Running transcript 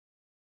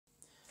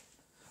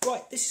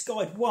Right, this is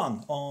guide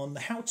 1 on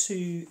how to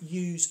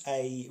use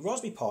a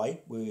Raspberry Pi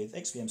with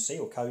XVMC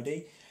or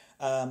Kodi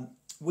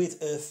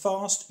with a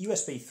fast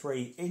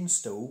USB3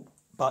 install,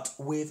 but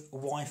with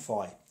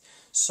Wi-Fi.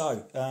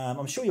 So,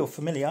 I'm sure you're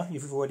familiar,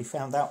 you've already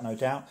found out no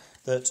doubt,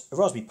 that a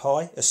Raspberry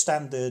Pi, a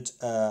standard,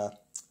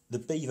 the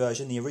B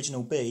version, the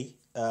original B,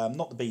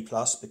 not the B+,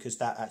 because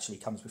that actually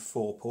comes with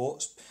 4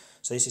 ports.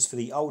 So this is for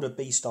the older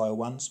B style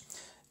ones.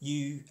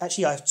 You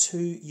actually have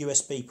 2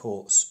 USB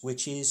ports,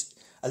 which is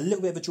a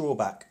little bit of a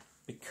drawback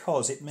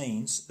because it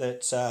means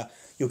that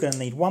you're going to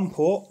need 1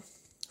 port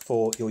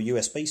for your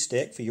USB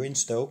stick for your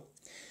install,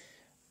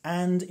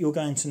 and you're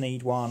going to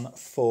need 1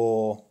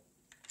 for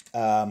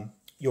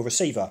your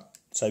receiver.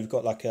 So you've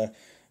got like a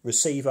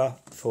receiver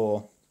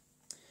for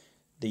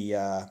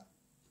the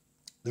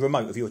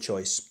remote of your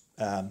choice.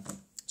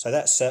 So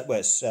that's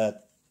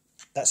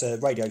that's a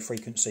radio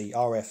frequency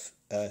RF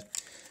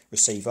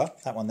receiver,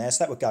 that one there.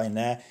 So that would go in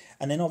there,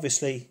 and then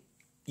obviously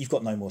you've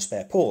got no more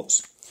spare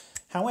ports.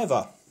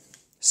 However,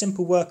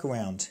 simple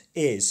workaround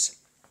is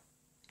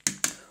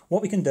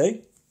what we can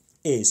do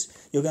is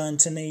you're going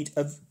to need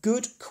a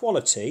good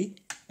quality,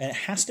 and it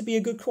has to be a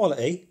good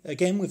quality.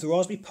 Again, with the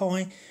Raspberry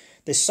Pi,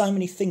 there's so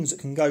many things that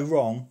can go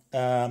wrong.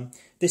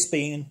 This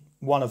being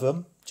one of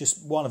them,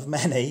 just one of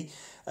many.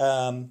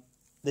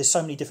 There's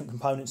so many different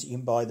components that you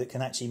can buy that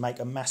can actually make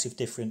a massive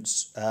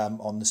difference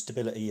on the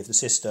stability of the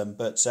system.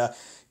 But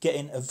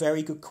getting a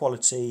very good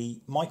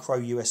quality micro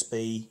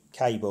USB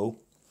cable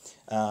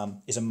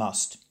is a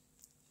must.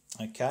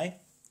 Okay,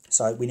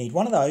 so we need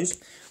one of those.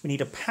 We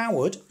need a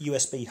powered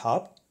USB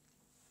hub,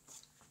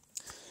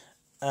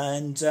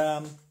 and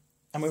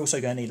we're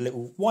also going to need a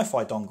little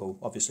Wi-Fi dongle,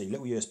 obviously,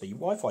 little USB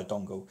Wi-Fi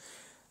dongle.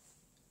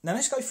 Now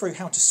let's go through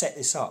how to set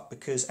this up,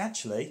 because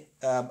actually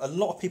a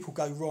lot of people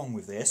go wrong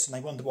with this and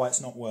they wonder why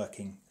it's not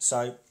working.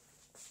 So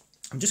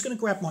I'm just going to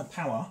grab my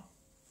power.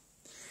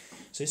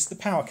 So this is the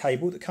power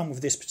cable that comes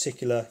with this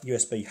particular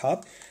USB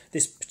hub.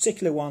 This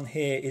particular one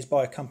here is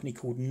by a company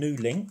called New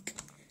Link.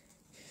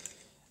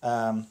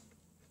 There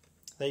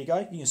you go,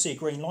 you can see a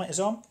green light is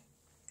on.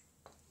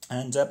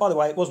 And by the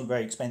way, it wasn't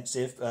very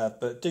expensive,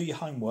 but do your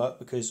homework,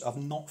 because I've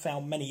not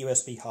found many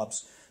USB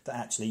hubs that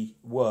actually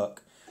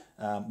work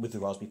with the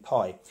Raspberry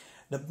Pi.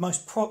 The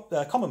most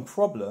common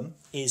problem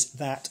is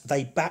that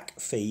they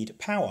backfeed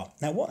power.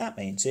 Now what that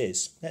means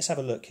is, let's have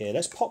a look here.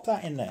 Let's pop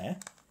that in there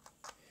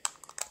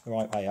the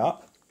right way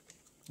up.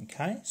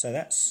 Okay, so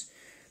that's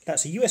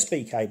a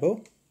USB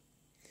cable.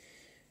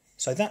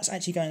 So that's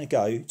actually going to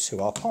go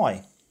to our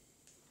Pi.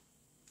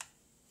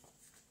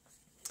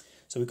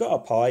 So we've got our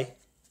Pi.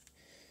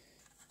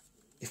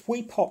 If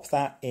we pop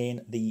that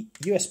in the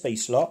USB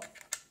slot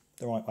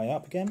the right way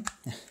up again,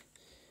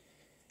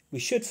 we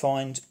should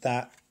find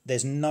that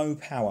there's no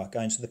power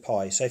going to the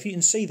Pi. So if you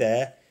can see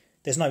there,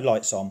 there's no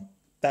lights on.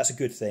 That's a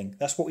good thing.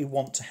 That's what we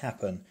want to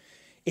happen.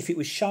 If it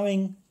was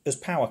showing as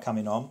power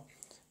coming on,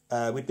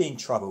 we'd be in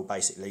trouble,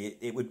 basically.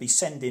 It would be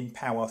sending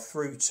power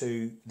through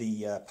to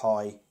the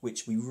Pi,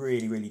 which we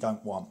really, really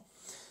don't want.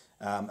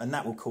 And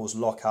that will cause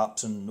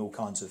lockups and all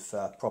kinds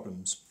of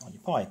problems on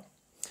your Pi.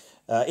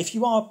 If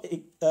you are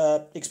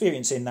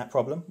experiencing that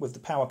problem with the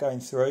power going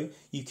through,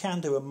 you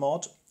can do a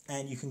mod,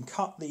 and you can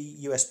cut the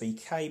USB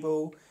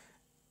cable,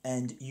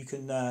 and you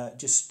can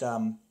just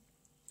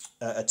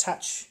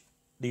attach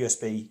the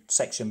USB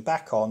section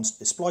back on,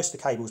 splice the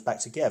cables back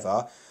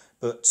together,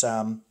 but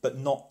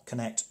not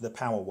connect the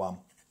power one.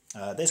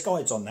 There's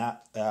guides on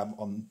that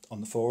on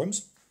the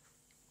forums.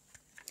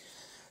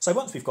 So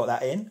once we've got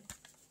that in,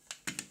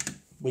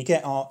 we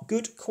get our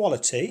good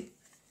quality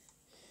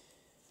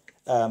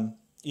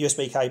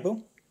USB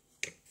cable,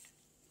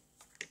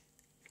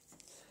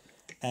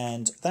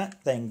 and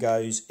that then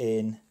goes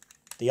in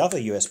the other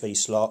USB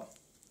slot.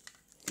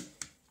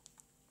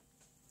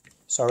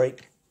 Sorry,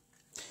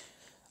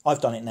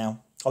 I've done it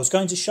now. I was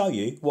going to show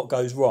you what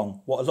goes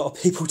wrong, what a lot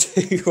of people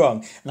do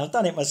wrong, and I've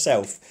done it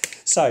myself.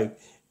 So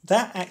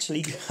that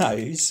actually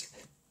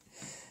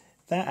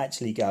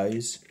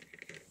goes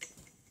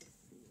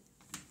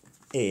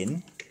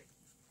in.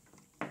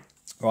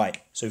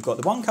 Right, so we've got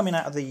the one coming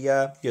out of the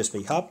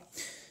USB hub.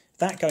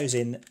 That goes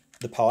in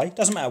the Pi.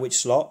 Doesn't matter which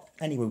slot,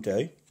 any will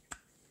do.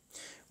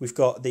 We've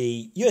got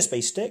the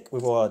USB stick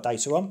with all our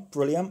data on.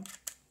 Brilliant.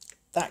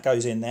 That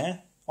goes in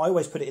there. I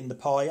always put it in the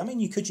Pi. I mean,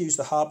 you could use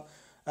the hub.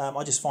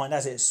 I just find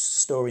as it's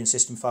storing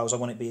system files, I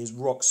want it to be as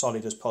rock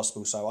solid as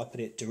possible, so I put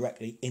it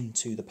directly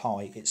into the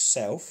Pi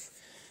itself.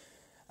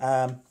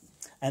 And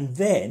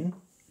then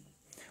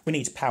we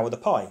need to power the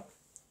Pi.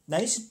 Now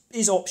this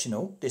is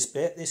optional, this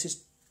bit. This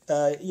is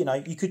you know,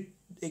 you could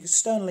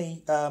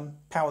externally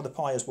power the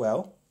Pi as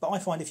well, but I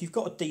find if you've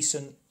got a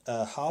decent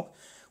hub,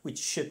 which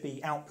should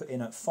be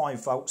outputting at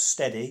 5 volts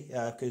steady,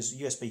 because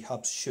USB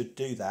hubs should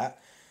do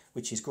that,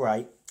 which is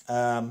great,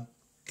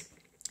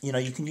 you know,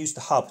 you can use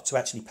the hub to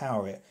actually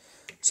power it.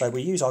 So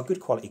we use our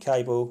good quality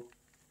cable,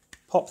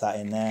 pop that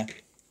in there,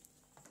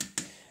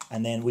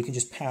 and then we can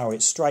just power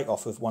it straight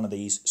off of one of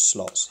these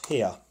slots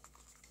here.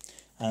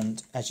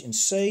 And as you can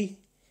see,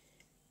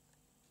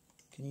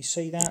 can you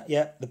see that?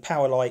 Yeah, the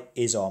power light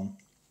is on.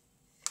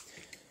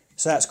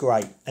 So that's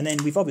great. And then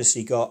we've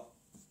obviously got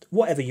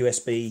whatever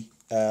USB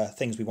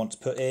things we want to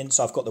put in.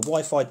 So I've got the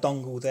Wi-Fi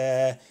dongle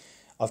there.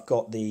 I've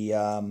got the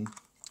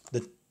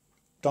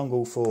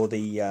dongle for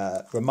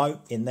the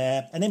remote in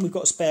there. And then we've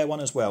got a spare one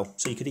as well.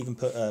 So you could even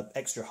put an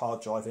extra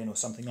hard drive in or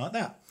something like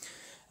that.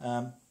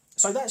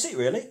 So that's it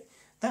really.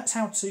 That's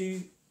how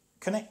to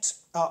connect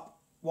up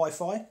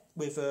Wi-Fi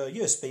with a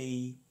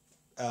USB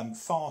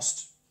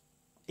fast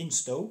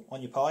install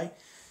on your Pi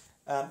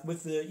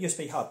with the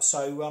USB hub.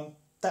 So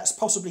that's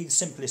possibly the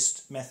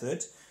simplest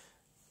method.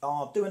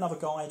 I'll do another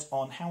guide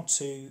on how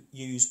to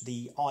use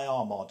the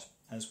IR mod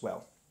as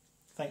well.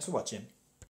 Thanks for watching.